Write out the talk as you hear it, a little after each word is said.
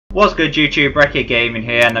What's good YouTube, RekiaGaming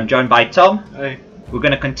here, and I'm joined by Tom. Hey. We're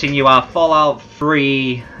going to continue our Fallout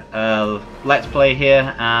 3 Let's Play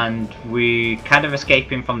here, and we kind of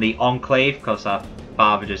escaping from the Enclave because our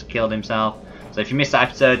father just killed himself. So if you missed that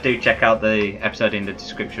episode, do check out the episode in the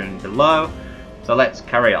description below. So let's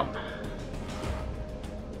carry on.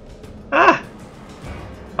 Ah!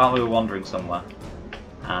 Thought we were wandering somewhere,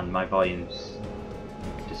 and my volume's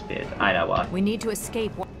disappeared. I know why. We need to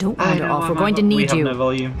escape. Don't wander off. We're going to need you. We have no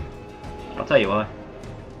volume. I'll tell you why.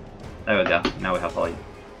 There we go. Now we have volume.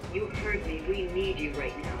 You heard me. We need you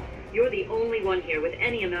right now. You're the only one here with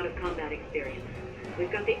any amount of combat experience.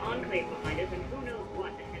 We've got the Enclave behind us, and who knows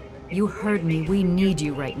what ahead of us. You heard me. We need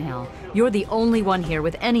you right now. You're the only one here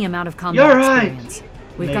with any amount of combat experience.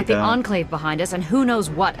 We've got the Enclave behind us, and who knows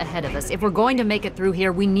what ahead of us. If we're going to make it through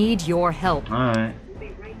here, we need your help. Alright.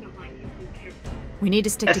 We need to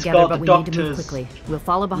stick together, but we need to move quickly. We'll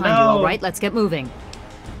follow behind you, alright? Let's get moving.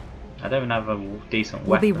 I don't even have a decent weapon.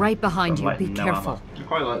 We'll be right behind you. Be careful. I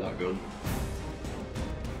quite like that gun.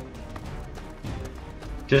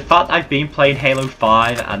 The fact I've been playing Halo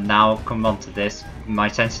 5 and now come on to this, my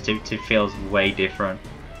sensitivity feels way different.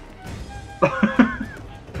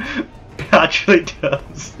 It actually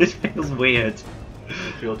does. This feels weird. Does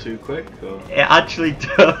it feel too quick? Or? It actually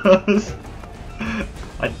does.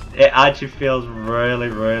 It actually feels really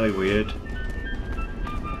weird.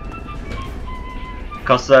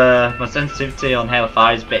 Because my sensitivity on Halo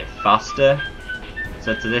 5 is a bit faster,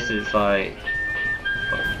 so to this it's like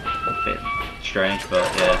a bit strange, but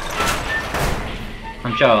yeah.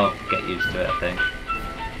 I'm sure I'll get used to it, I think.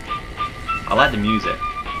 I like the music.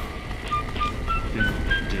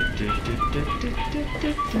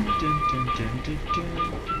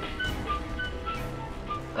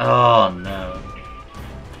 Oh no.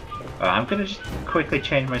 Alright, I'm gonna just quickly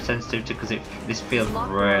change my sensitivity because this feels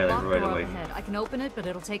really weird. I can open it, but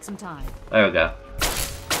it'll take some time. There we go.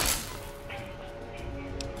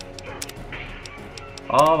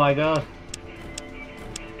 Oh my god.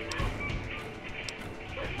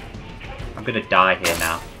 I'm gonna die here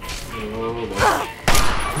now.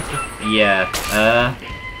 Yeah,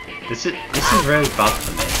 this is really bad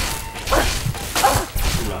for me.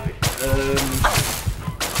 Right.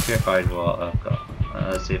 Purified water I've got.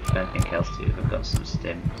 Let's see if anything else to you. I've got some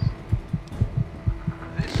stims.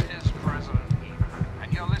 This is President ReaVer,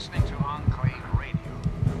 and you're listening to Enclave Radio,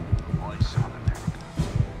 the voice of America.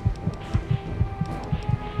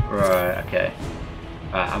 Right, okay.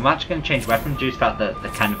 I'm actually going to change weapon due to the fact that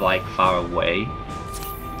they're kind of like far away.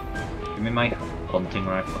 Give me my hunting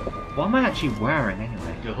rifle. What am I actually wearing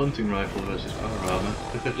anyway? Your hunting rifle versus power armor.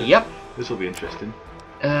 Yep. This will be interesting.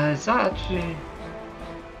 Is that actually...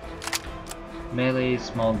 melee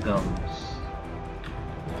small guns.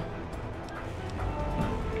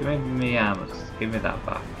 Give me ammo. Give me that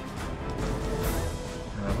back.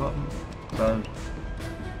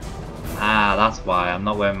 That's why I'm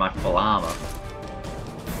not wearing my full armor.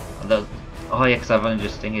 Oh yeah, because I've only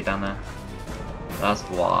just stinged down there. That's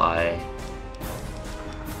why.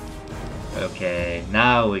 Okay,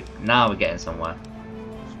 now we're getting somewhere.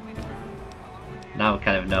 Now we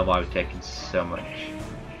kind of know why we're taking so much.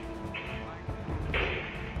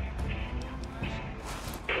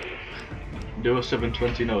 Do a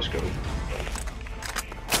 720 no scope.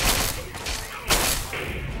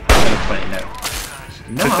 720 no.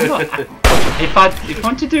 No, I'm not. If I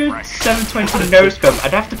want to do 720 no scope,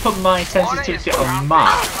 I'd have to put my sensitivity on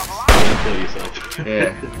max. Kill yourself.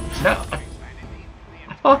 Yeah. No,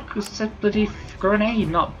 I thought it was a bloody grenade,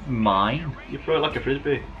 not mine. You throw it like a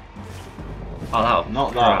frisbee. Oh, that was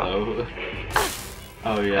Not crap. that though.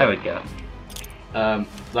 Oh yeah. There we go.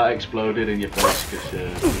 That exploded in your face because the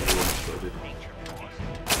one exploded.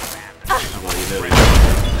 Well, you know it.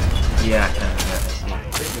 Yeah, I can notice. I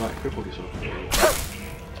think you might cripple yourself.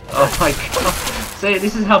 Oh my god. See,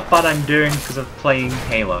 this is how bad I'm doing because of playing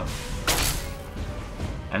Halo.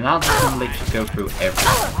 And now just gonna literally go through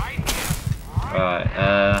everything. Right,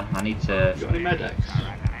 I need to... You got any med-X?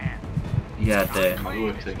 Yeah, I do. Might be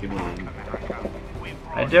worth taking one.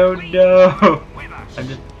 I don't know! I'm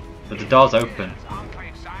just... But the door's open.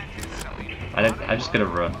 I'm just gonna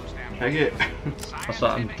run. Hang it. That's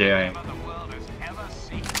what I'm doing.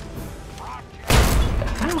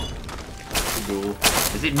 Cool.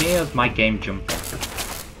 Is it me or is my game jumping?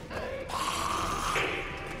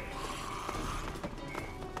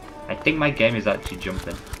 I think my game is actually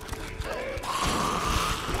jumping.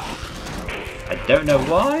 I don't know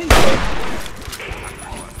why, but...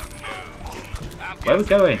 Where are we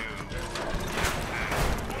going?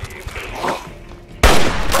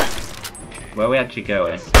 Where are we actually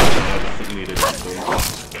going? I think you need a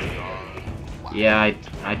Yeah,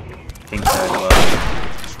 I think so as well.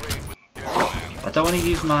 I don't want to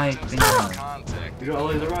use my thing now. You got a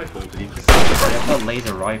laser rifle? Did you? I've got a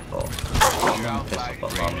laser rifle. I'm gonna pistol at the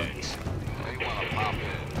moment.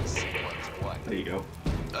 There you go.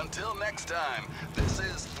 Until next time, this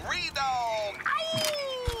is 3 Dog.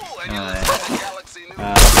 Ow! And you're Alright. listening to Galaxy News.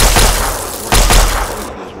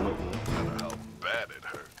 How bad it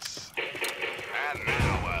hurts. And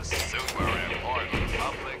now a super important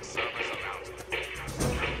public service announcement.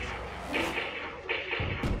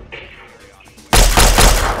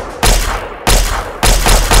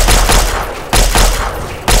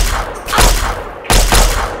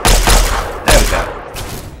 There we go.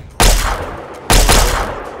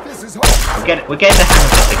 We're getting the hang of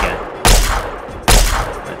this again.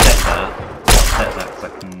 I'll take that. I'll take that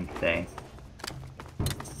fucking thing.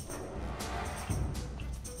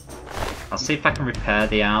 I'll see if I can repair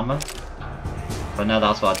the armor. But no,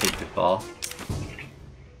 that's what I did before.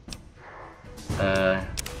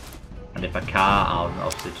 And if I can't, I'll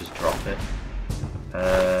obviously just drop it.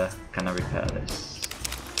 Can I repair this?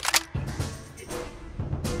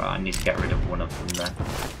 Right, I need to get rid of one of them then.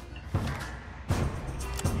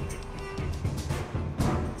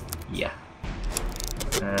 Yeah.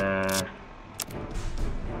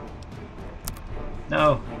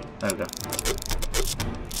 No. There we go.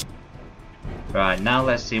 Right, now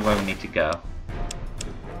let's see where we need to go.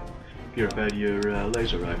 You repaired your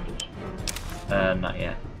laser rifles? Not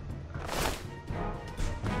yet.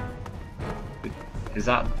 Is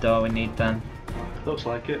that the door we need then? Looks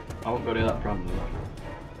like it. I won't go near that pram though.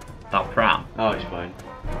 That pram? Oh, it's fine.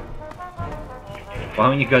 Why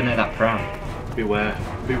won't you go near that pram? Be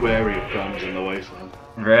wary of prams in the wasteland.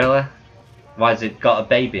 Really? Why has it got a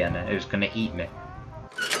baby in it who's gonna eat me?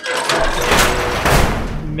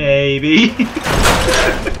 Maybe.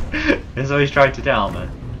 That's what he's trying to tell me.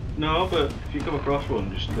 No, but if you come across one,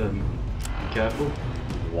 just be careful.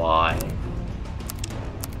 Why?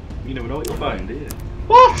 You never know what you'll find, do you?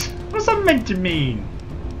 What? What's that meant to mean?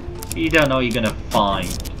 You don't know what you're gonna find.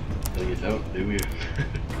 No, you don't, do you?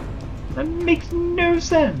 That makes no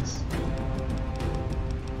sense.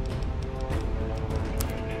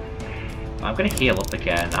 I'm gonna heal up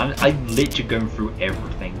again. I'm literally going through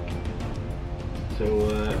everything. So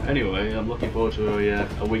anyway, I'm looking forward to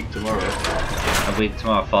a week tomorrow. A week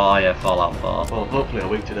tomorrow for Fallout 4. Well, hopefully a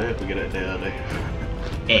week today if we get it a day early.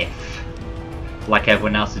 If. Like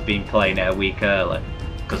everyone else has been playing it a week early.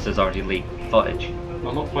 Because there's already leaked footage.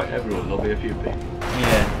 Well, not quite everyone, there'll be a few people.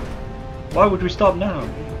 Yeah. Why would we stop now?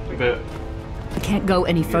 But I can't go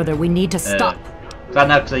any further. We need to stop. I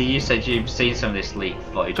know, because you said you've seen some of this leaked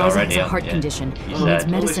footage Gaza already. has a heart haven't you? condition. You He needs said.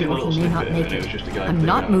 medicine or he may not make it. I'm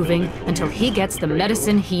not moving until he gets the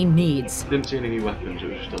medicine he needs. Didn't see any new weapons, it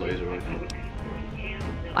was just a laser rifle.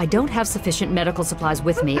 I don't have sufficient medical supplies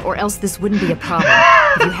with me, or else this wouldn't be a problem.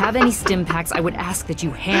 If you have any stim packs, I would ask that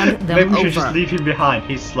you hand them Maybe we over. should just leave him behind.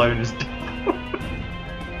 He's slowing us down.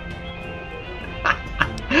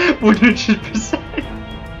 100%.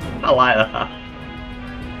 I like that.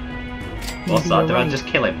 What's that? Do I just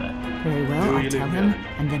kill him then? Very well, I'll tell him,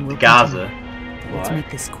 and then we'll Gaza. continue. Let's make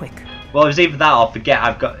this quick. Well, it was either that or forget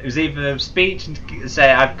I've got. It was either speech and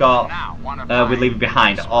say I've got. We leave it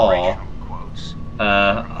behind, or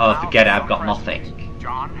forget it. I've got nothing.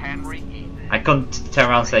 I couldn't turn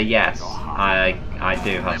around and say yes. I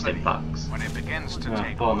do have stim packs.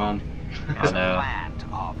 Poor man. I know.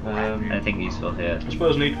 Anything useful here? I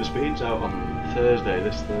suppose Need for Speed's out on Thursday,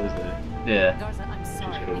 this Thursday. Yeah. Garza, I'm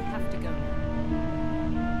sorry, cool. we have to go now.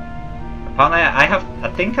 Apparently, I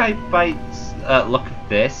think I might look at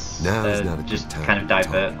this. Now is not a just good time kind of to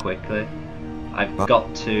divert talk. quickly. I've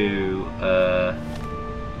got to.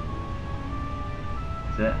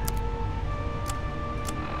 Is it?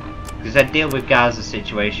 Because I deal with Gaza's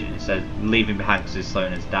situation. It says leaving behind because it's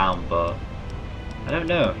slowing us down, but I don't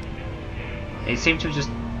know. It seemed to have just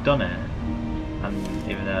done it, and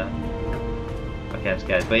even though. Okay, I'm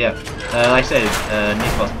scared, but yeah, like I said,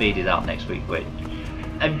 Need for Speed is out next week, which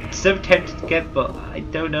I'm so tempted to get, but I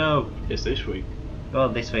don't know. It's this week. Well,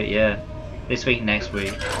 this week, yeah. This week, next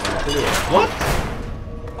week. I'll tell you What?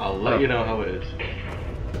 I'll let you know how it is.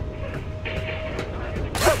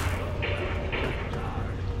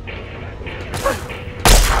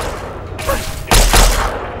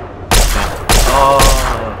 Oh.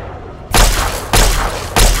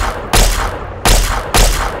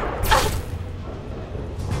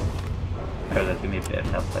 Give me a bit of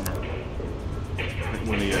help for now.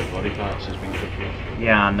 One of your body parts has been crippled.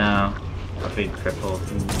 Yeah, I know. I've been crippled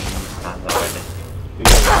times already.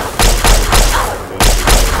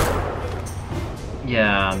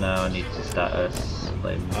 Yeah, I know. I need to start us.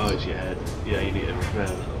 limbs. Oh, it's your head. Yeah, you need to repair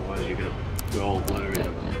that, otherwise you're gonna go all blurry.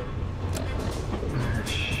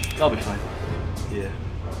 That'll be fine. Yeah.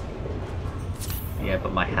 Yeah,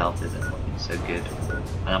 but my health isn't looking so good.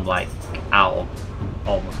 And I'm like out of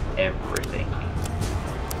almost everything.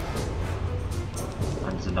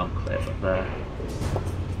 And there's an enclave up there.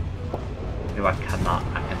 Who I can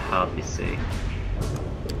hardly see.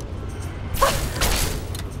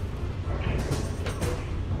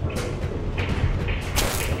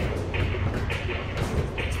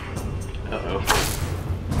 Uh-oh.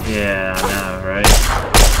 Yeah, I know, right?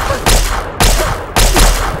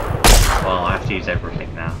 Well, I have to use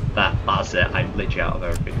everything now. That's it. I'm literally out of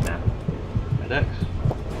everything now. Medex.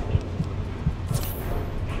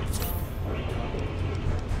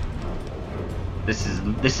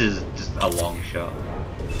 This is just a long shot.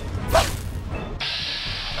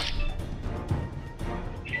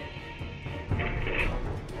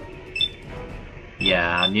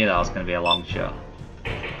 Yeah, I knew that was going to be a long shot.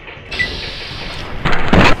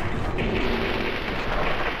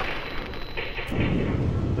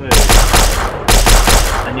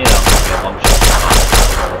 I knew that was going to be a long shot.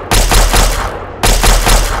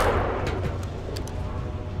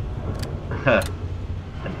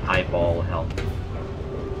 An eyeball help.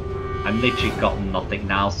 I'm literally got nothing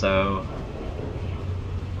now, so...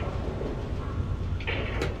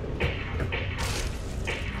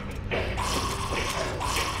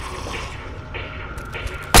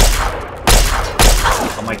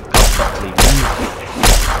 Oh my god, stop leaving.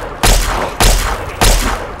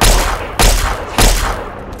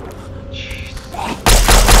 Jeez.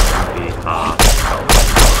 It's gonna be hard.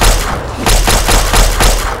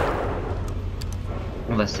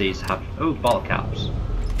 Unless these have... Oh, bottle caps.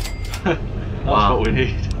 That's wow. what we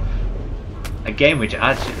need. A game which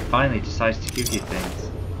actually finally decides to give you things.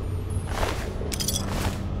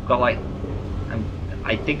 Got like...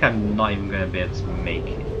 I think I'm not even going to be able to make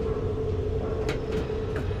it.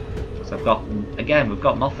 So I've got... Again, we've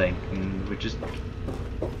got nothing. And we're just...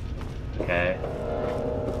 Okay.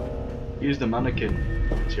 Use the mannequin.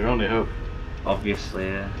 It's your only hope. Obviously,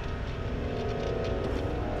 yeah.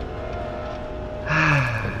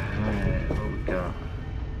 Alright, what we got?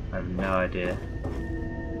 I have no idea.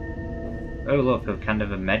 Oh look, a kind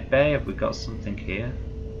of a med bay. Have we got something here?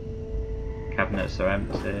 Cabinets are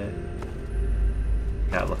empty.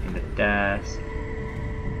 Can't look in the desk.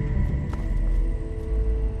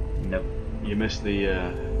 Nope. You missed the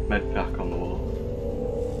med pack on the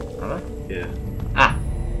wall. Have I? Yeah. Ah!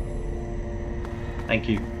 Thank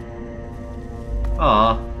you.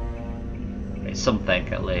 Ah, it's something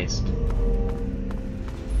at least.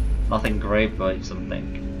 Nothing great, but it's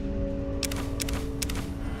something.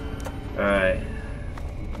 Alright.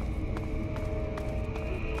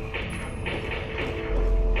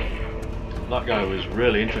 That guy was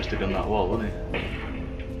really interested in that wall, wasn't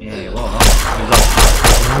he? Yeah, he was. He was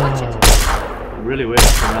Watch it. Really weird to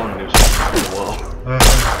come around and do something on the wall.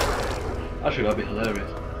 Actually, that'd be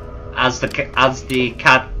hilarious. as the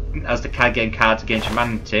card getting cards against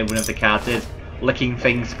humanity, one of the cards is licking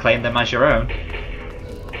things, claim them as your own.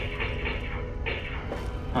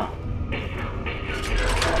 Huh.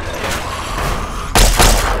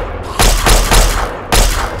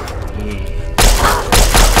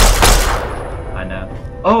 I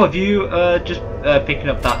know. Oh, have you just picking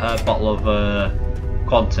up that bottle of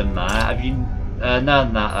quantum there? Have you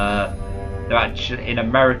known that they're actually in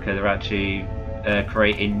America? They're actually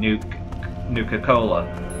creating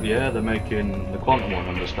Nuka-Cola. Yeah, they're making the quantum one.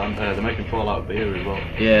 Understand? They're making Fallout beer as well.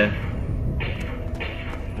 Yeah.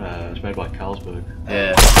 It's made by Carlsberg.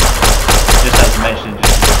 Yeah. Just as mentioned,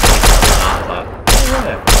 just that, like, oh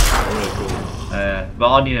yeah. Really cool. But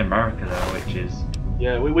only in America though, which is.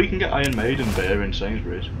 Yeah, we can get Iron Maiden beer in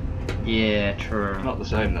Sainsbury's. Yeah, true. It's not the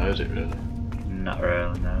same though, is it really? Not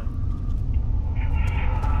really, no.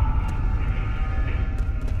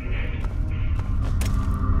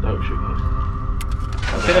 Don't shoot us.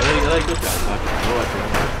 Are they good guys?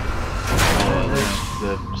 At least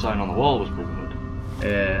the sign on the wall was Brotherhood.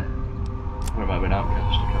 Yeah. Or it might have been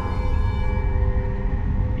OutKast, I can't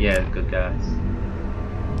remember. Yeah, good guys.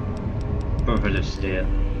 Brotherhood of Steel.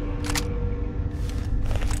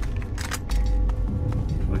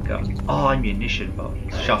 We got ammunition box,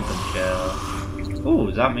 shotgun shell. Oh,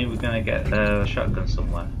 does that mean we're gonna get a shotgun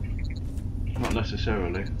somewhere? Not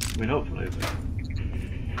necessarily. I mean, hopefully. But...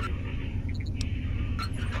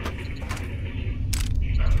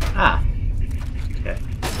 Ah. Okay.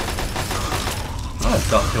 Oh,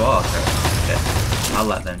 I've got 2 arcs. Okay. I'll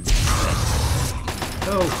let them.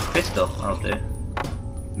 Oh, pistol. I'll do.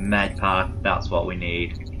 Med pack. That's what we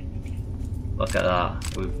need. Look at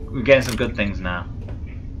that. We're getting some good things now.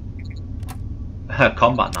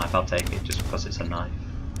 combat knife, I'll take it just because it's a knife.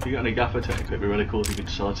 If you got any gaffer tape, it'd be really cool if you could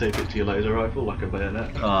sellotape it to your laser rifle like a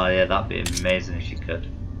bayonet. Oh yeah, that'd be amazing if you could.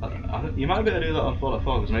 You might be able to do that on Fallout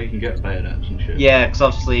 4 because now you can get bayonets and shit. Yeah, because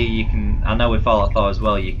obviously you can. I know with Fallout 4 as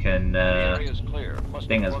well, you can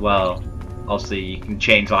thing as well. Obviously, you can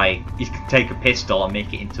change like you can take a pistol and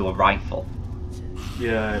make it into a rifle.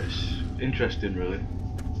 Yeah, it's interesting, really.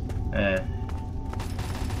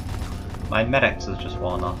 My medics has just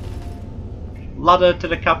worn off. Ladder to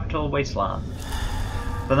the capital wasteland.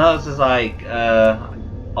 But notice there's like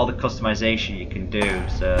all the customization you can do,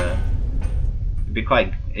 so it'd be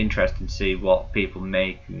quite interesting to see what people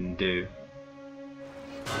make and do.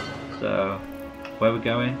 So, where are we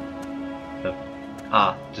going?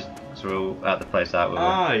 Just through at the place that we were.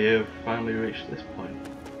 Ah, you've finally reached this point.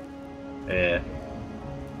 Yeah.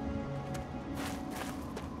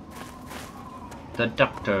 The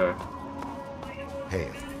doctor. Hail.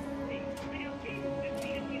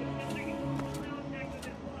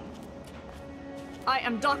 I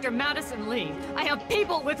am Dr. Madison Lee. I have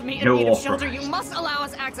people with me in No need of authorized. shelter. You must allow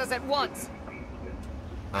us access at once.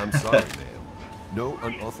 I'm sorry, ma'am. No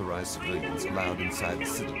unauthorized civilians allowed inside the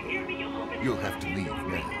Citadel. You'll have to leave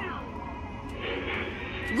now.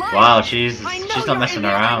 Lion, Wow, she's I know not you're messing in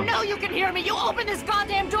there. around. I know you can hear me. You open this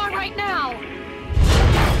goddamn door right now.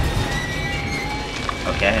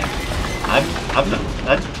 Okay.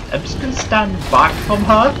 I'm just gonna stand back from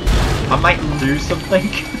her. I might lose something.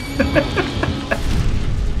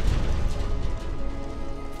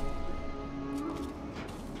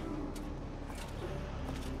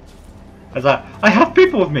 I was like, I have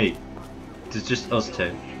people with me. It's just us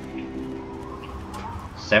two.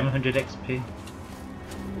 700 XP.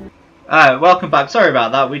 Welcome back. Sorry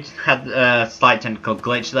about that. We just had a slight technical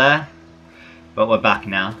glitch there, but we're back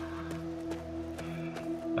now.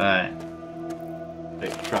 Alright.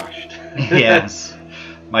 It crashed. Yes.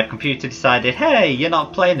 My computer decided, hey, you're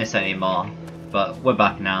not playing this anymore. But we're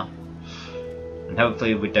back now. And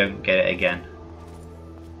hopefully we don't get it again.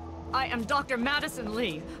 I am Dr. Madison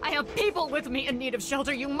Lee. I have people with me in need of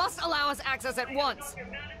shelter. You must allow us access at once.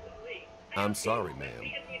 I'm sorry,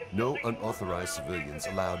 ma'am. No unauthorized civilians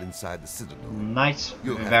allowed inside the Citadel. Nice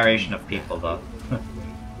You'll have variation to of people though.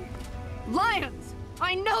 Lions!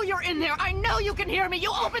 I know you're in there. I know you can hear me.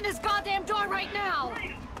 You open this goddamn door right now.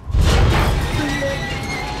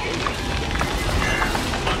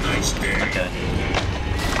 Okay.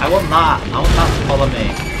 I want that. I want that to follow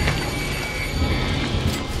me.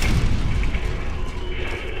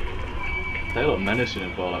 They look menacing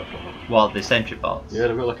in Fallout 4. What, the sentry bots? Yeah,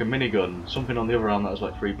 they've got like a minigun, something on the other arm that has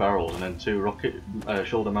like 3 barrels, and then 2 rocket,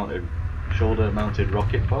 shoulder-mounted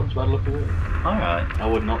rocket pods. By the look of it. All right. I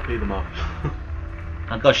would not pee them off.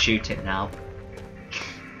 I've got to shoot it now.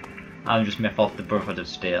 I'll just miff off the Brotherhood of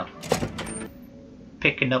Steel.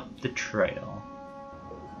 Picking up the trail.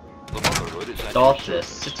 Daughter,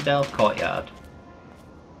 Citadel Courtyard.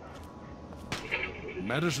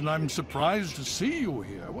 Madison, I'm surprised to see you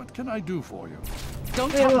here. What can I do for you?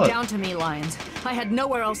 Don't Hey, talk look. down to me, Lions. I had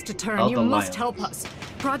nowhere else to turn. Oh, You the must Lions. help us.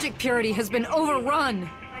 Project Purity has been overrun.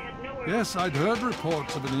 Yes, I'd heard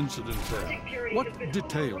reports of an incident there. What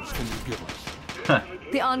details can you give us?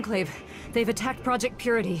 The Enclave. They've attacked Project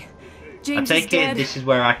Purity. I James take is dead. it this is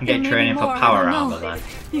where I can There get may be training for more, I power don't armor know. then.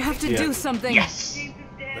 You have to Yeah. do something. Yes!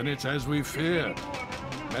 Then it's as we feared.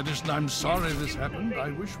 Madison, I'm sorry this happened.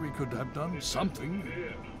 I wish we could have done something.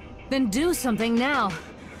 Then do something now.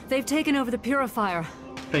 They've taken over the purifier.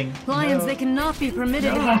 Thing. Lions, No. they cannot be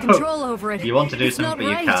permitted to No. have control over it. You want to do It's something, not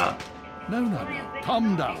but you right. can't. No.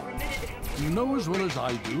 Calm down. You know as well as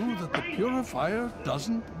I do that the purifier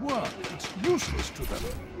doesn't work. It's useless to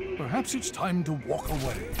them. Perhaps it's time to walk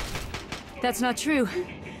away. That's not true.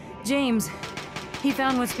 James, he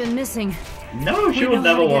found what's been missing. No, she We will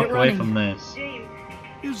know how never to get walk it away running. from this.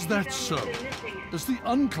 Is that so? Does the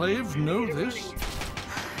Enclave know this?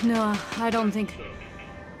 No, I don't think...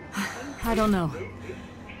 I don't know.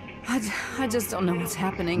 I just don't know what's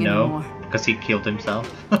happening No, anymore. because he killed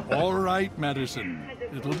himself. All right, Madison.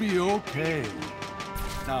 It'll be okay.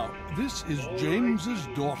 Now, this is James's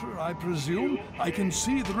daughter, I presume? I can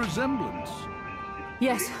see the resemblance.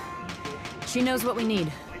 Yes. She knows what we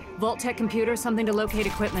need. Vault-Tec computer, something to locate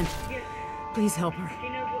equipment. Please help her. She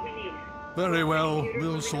knows what we need. Very well.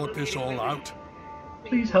 We'll sort this all out.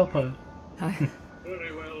 Please help her.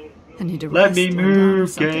 I need to Let rest, me lie down or move,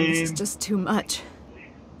 something. game. This is just too much.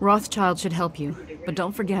 Rothschild should help you, but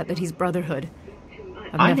don't forget that he's Brotherhood.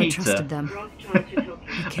 I've I never need to- trusted them. Rothschild should help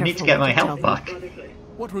you. I need to get my health back.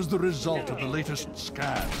 What was the result of the latest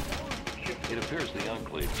scan? It appears the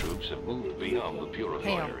Enclave troops have moved beyond the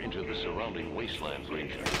Purifier into the surrounding wasteland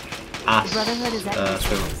region. Ask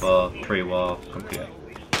for pre-war computer.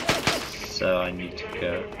 So I need to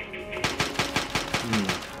go.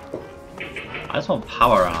 I just want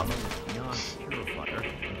power armor.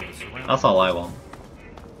 That's all I want.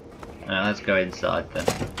 Alright, let's go inside then.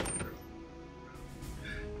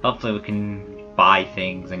 Hopefully we can buy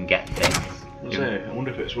things and get things. I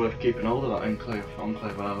wonder if it's worth keeping hold of that Enclave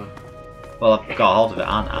armor. Well, I've got hold of it,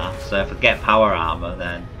 aren't I? So if I get power armor,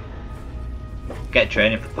 then get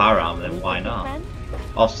training for power armor, then why not?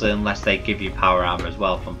 Obviously, unless they give you power armor as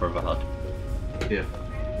well from Brotherhood. Yeah,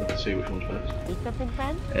 let's see which one's best. Need something,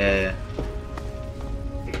 friend? Yeah.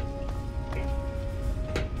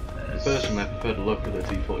 Personally, I prefer the look of the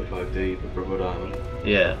T-45D, the Brotherhood armor.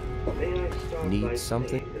 Yeah. Need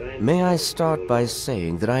something? May I start by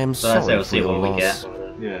saying that I am sorry for your loss.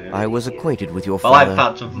 I was acquainted with your father. Well,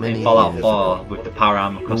 I've had something in Fallout 4 with the power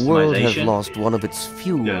armor customization. The world has lost one of its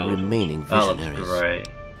few remaining visionaries. That looks great.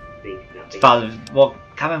 It's part of what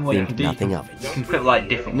you can do. Nothing of it. You can put like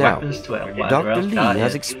different weapons to it and whatever Dr. else, Lee can't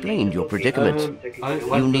has you? explained your predicament.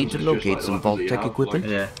 You need to locate some vault tech equipment.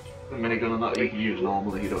 Yeah. The minigun and that you can use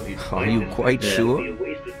normally, you don't need to. Are you quite sure?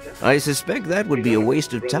 I suspect that would be a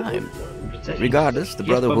waste of time. Regardless, the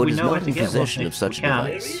Brotherhood is not in possession of such a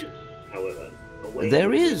device.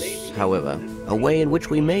 There is, however, a way in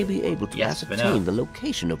which we may be able to ascertain the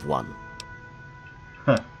location of one.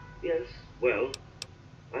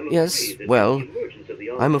 Yes, well,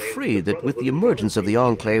 I'm afraid that with the emergence of the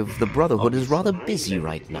Enclave, the Brotherhood is rather busy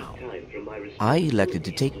right now. I elected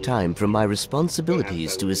to take time from my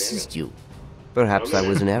responsibilities to assist you. Perhaps I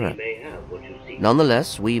was in error.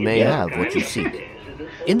 Nonetheless, we may have what you seek.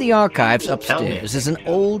 In the archives upstairs is an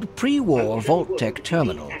old pre-war Vault-Tec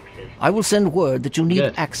terminal. I will send word that you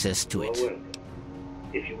need access to it.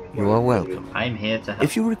 You are welcome. I'm here to help.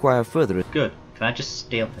 If you require further... Good. Can I just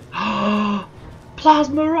steal it?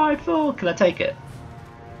 Plasma rifle! Can I take it?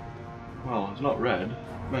 Well, it's not red.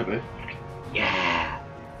 Maybe. Yeah!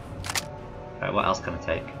 Right, what else can I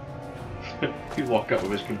take? You walk out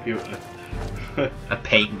with his computer. A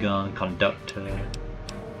paint gun, conductor.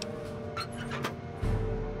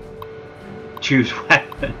 Choose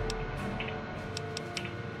weapon.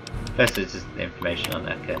 First is just the information on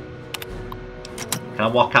that, okay. Can I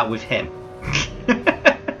walk out with him?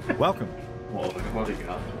 Welcome. What, like a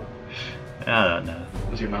bodyguard? I don't know.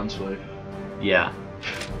 Is he a manslave? Yeah.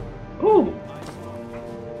 Ooh!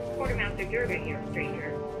 Quartermaster Durga here,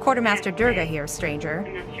 stranger. Quartermaster Durga here,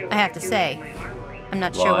 stranger. I have to say, I'm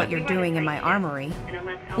not sure what you're doing in my armory.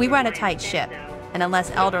 We run a tight ship, and unless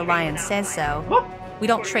Elder Lion says so, we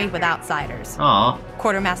don't trade with outsiders. Aww.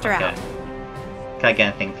 Quartermaster out. Can I get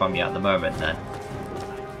anything from you at the moment then?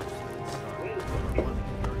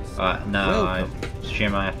 Alright, no, I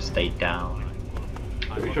assume I have to stay down.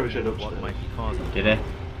 Pretty sure he said upstairs. Did he?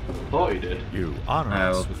 Thought he did. You honor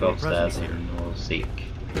us we'll with go your upstairs presence here. and we'll seek.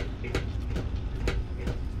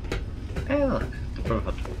 Hey look, the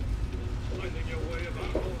Brotherhood.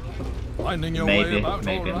 Finding your Maybe, way about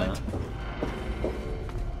maybe all right. not.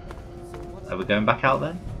 Are we going back out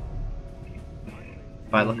then?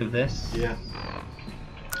 By the look of this? Yeah.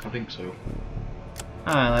 I think so.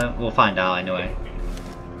 Alright, we'll find out anyway.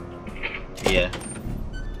 Yeah.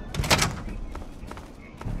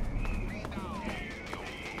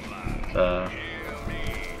 So...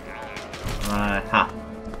 ha!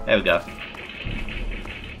 There we go.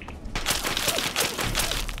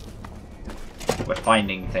 We're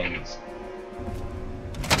finding things.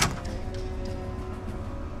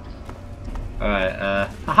 Alright,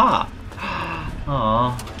 haha!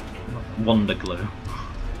 Aww. Wonder glue.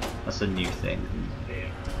 That's a new thing.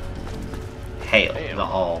 Hail,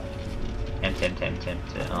 not all. Empty.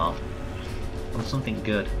 Oh. Want something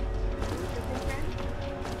good.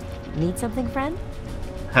 Need something, friend?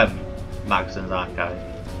 Magson's archive.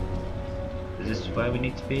 Is this where we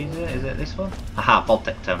need to be? Is it this one? Aha,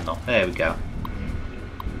 Vault-Tec terminal. There we go.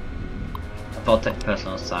 Vault-Tec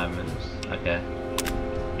personal assignments. Okay.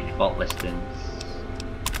 Vault listings.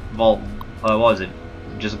 Vault. Oh, what is it?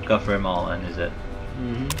 Just go through them all then, is it?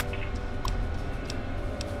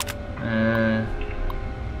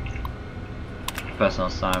 Personal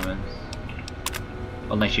assignments.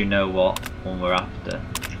 Unless you know what one we're after.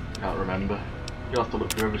 Can't remember. You'll have to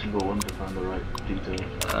look through every single one to find the right details.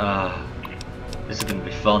 This is going to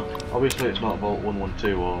be fun. Obviously it's not Vault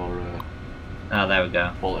 112 or... there we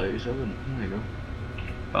go. Vault 87. There you go.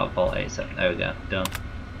 About Vault 87. There we go. Done.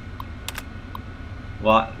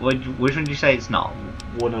 What? Which one did you say it's not?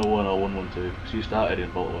 101 or 112. So you started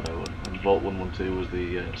in Vault 101 and Vault 112 was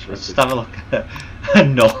the... Let's just have a look at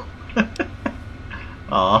no.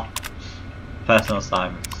 Aw. Personal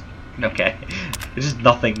assignments. Okay. There's just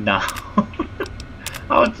nothing now.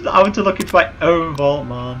 I want to look into my own vault,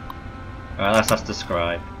 man. Alright, let's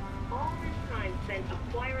describe.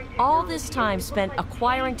 All this time spent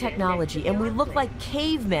acquiring technology, and we look like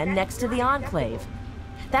cavemen next to the Enclave.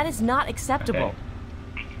 That is not acceptable.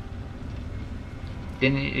 Okay.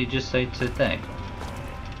 Didn't you just say to thing?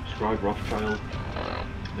 Scribe Rothschild.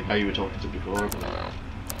 The guy you were talking to before.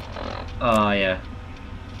 Oh yeah.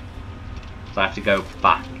 So I have to go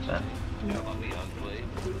back then. Yeah.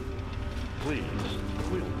 Please,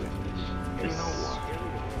 we'll witness.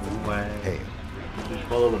 This way. Hey, Just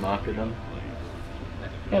follow the marker then.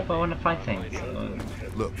 Yeah, but I want to find things.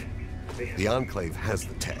 look. The Enclave has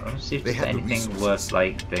the tech. I want to see if They there's have the anything resources. worth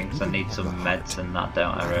like things. I need some meds and that,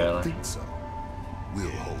 don't I really? don't think so. We'll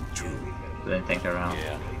hold true. There's anything around.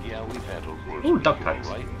 Yeah, we've handled worse. Ooh, dog before, tags.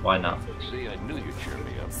 right? Why not? See, I knew you'd cheer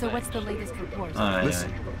me up. So what's the latest report? Oh,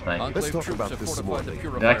 Listen, yeah. let's talk about this some more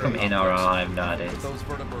later. Did I come in or out? I have no idea.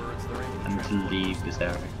 I need to leave this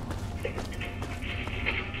area.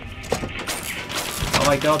 Oh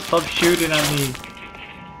my god, stop shooting at me!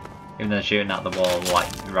 Even though they're shooting at the wall, like,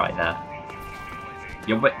 right there.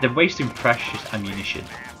 They're wasting precious ammunition.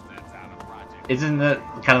 Isn't the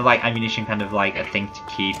kind of like ammunition kind of like a thing to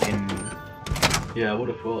keep in? Yeah, I would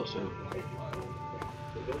have thought so.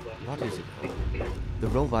 What is it? The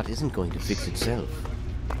robot isn't going to fix itself.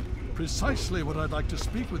 Precisely what I'd like to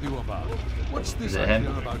speak with you about. What's this Is it idea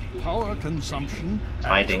him? about power consumption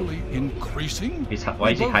Hiding. actually increasing?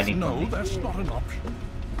 Why is he hiding No, from me? that's not an option.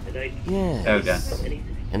 Yes. Okay.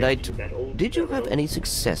 And did you have any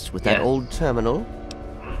success with that Yes. old terminal?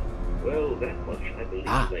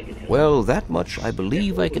 Well, that much I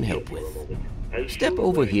believe I can help with. Step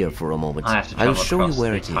over here for a moment. I have to I'll travel show you across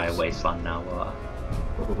where the it entire is. wasteland now.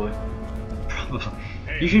 Probably. Probably.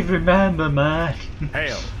 You should remember, man.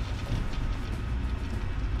 Hail.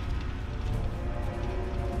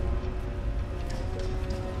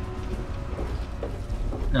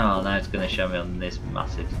 Oh, now it's going to show me on this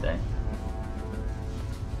massive thing.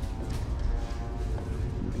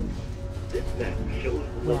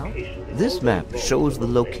 Well, This map shows the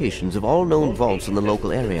locations of all known vaults in the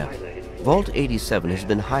local area. Vault 87 has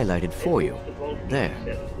been highlighted for you. There.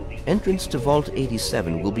 Entrance to Vault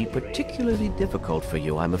 87 will be particularly difficult for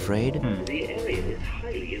you, I'm afraid.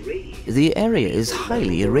 The area is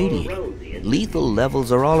highly irradiated. Lethal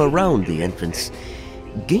levels are all around the entrance.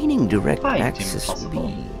 Gaining direct Quite access will impossible.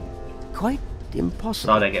 be quite So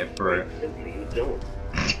impossible. they get through.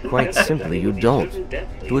 Quite simply, you don't.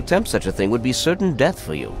 To attempt such a thing would be certain death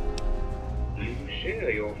for you.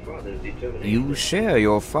 You share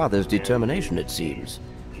your father's determination, it seems.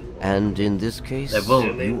 And in this case, There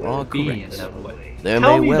will you are be correct. another way. There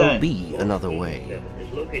Tell may me well then. be another way.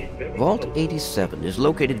 Vault 87 is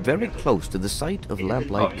located very close to the site of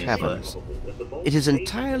Lamplight Obviously. Caverns. It is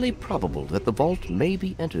entirely probable that the vault may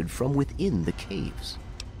be entered from within the caves.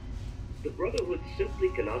 The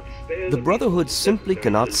Brotherhood simply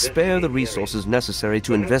cannot spare the resources necessary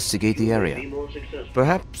to investigate the area.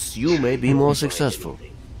 Perhaps you may be more successful.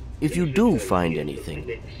 If you do find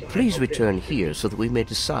anything, please return here so that we may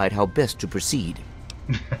decide how best to proceed.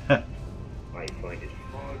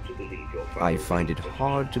 I find it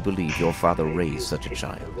hard to believe your father raised such a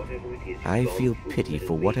child. I feel pity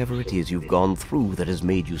for whatever it is you've gone through that has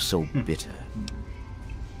made you so bitter.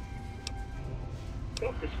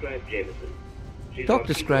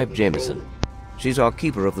 Dr. Scribe Jameson. She's our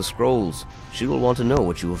keeper of the scrolls. She will want to know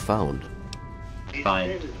what you have found.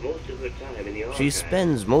 Fine. She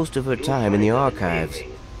spends most of her time in the archives.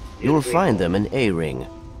 You will find them in A-Ring,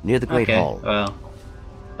 near the Great Okay, Hall. well.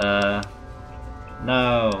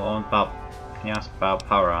 No, I want about. Can you ask about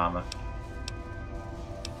power armor?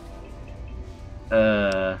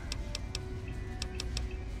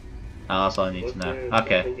 Oh, that's all I need to know.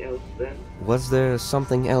 Okay. Was there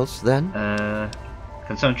something else then?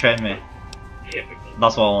 Can someone train me?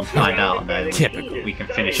 That's what I want to find out, and then Typical. we can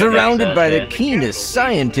finish. Surrounded by the key. keenest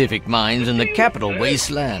scientific minds in the capital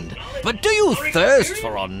wasteland. But do you thirst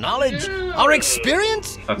for our knowledge? Our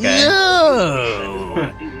experience? Okay.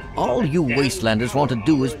 No! All you wastelanders want to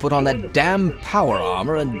do is put on that damn power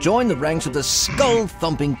armor and join the ranks of the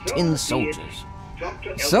skull-thumping tin soldiers.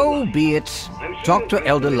 So be it. Talk to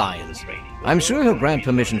Elder Lyons. I'm sure he'll grant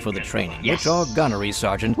permission for the training, Yes. which our gunnery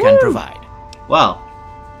sergeant can provide. Well.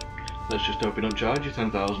 Let's just hope we don't charge you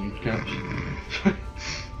 10,000 caps.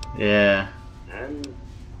 Yeah.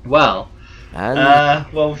 Well. And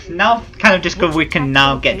Well, now kind of just because we can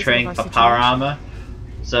now get training for power armor,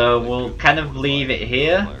 so we'll kind of leave it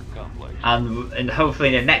here. and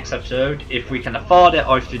hopefully in the next episode, if we can afford it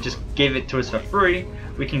or if you just give it to us for free,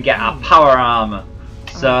 we can get our power armor.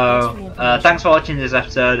 So thanks for watching this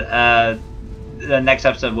episode. The next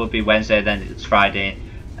episode will be Wednesday, then it's Friday,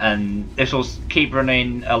 and this will keep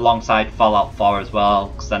running alongside Fallout 4 as well,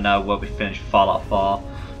 because I know we'll be finished Fallout 4,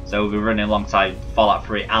 so we'll be running alongside Fallout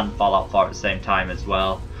 3 and Fallout 4 at the same time as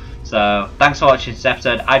well. So thanks for watching this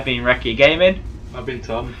episode. I've been RekiaGaming. I've been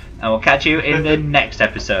Tom. And we'll catch you in the next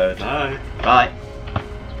episode. Bye. Bye.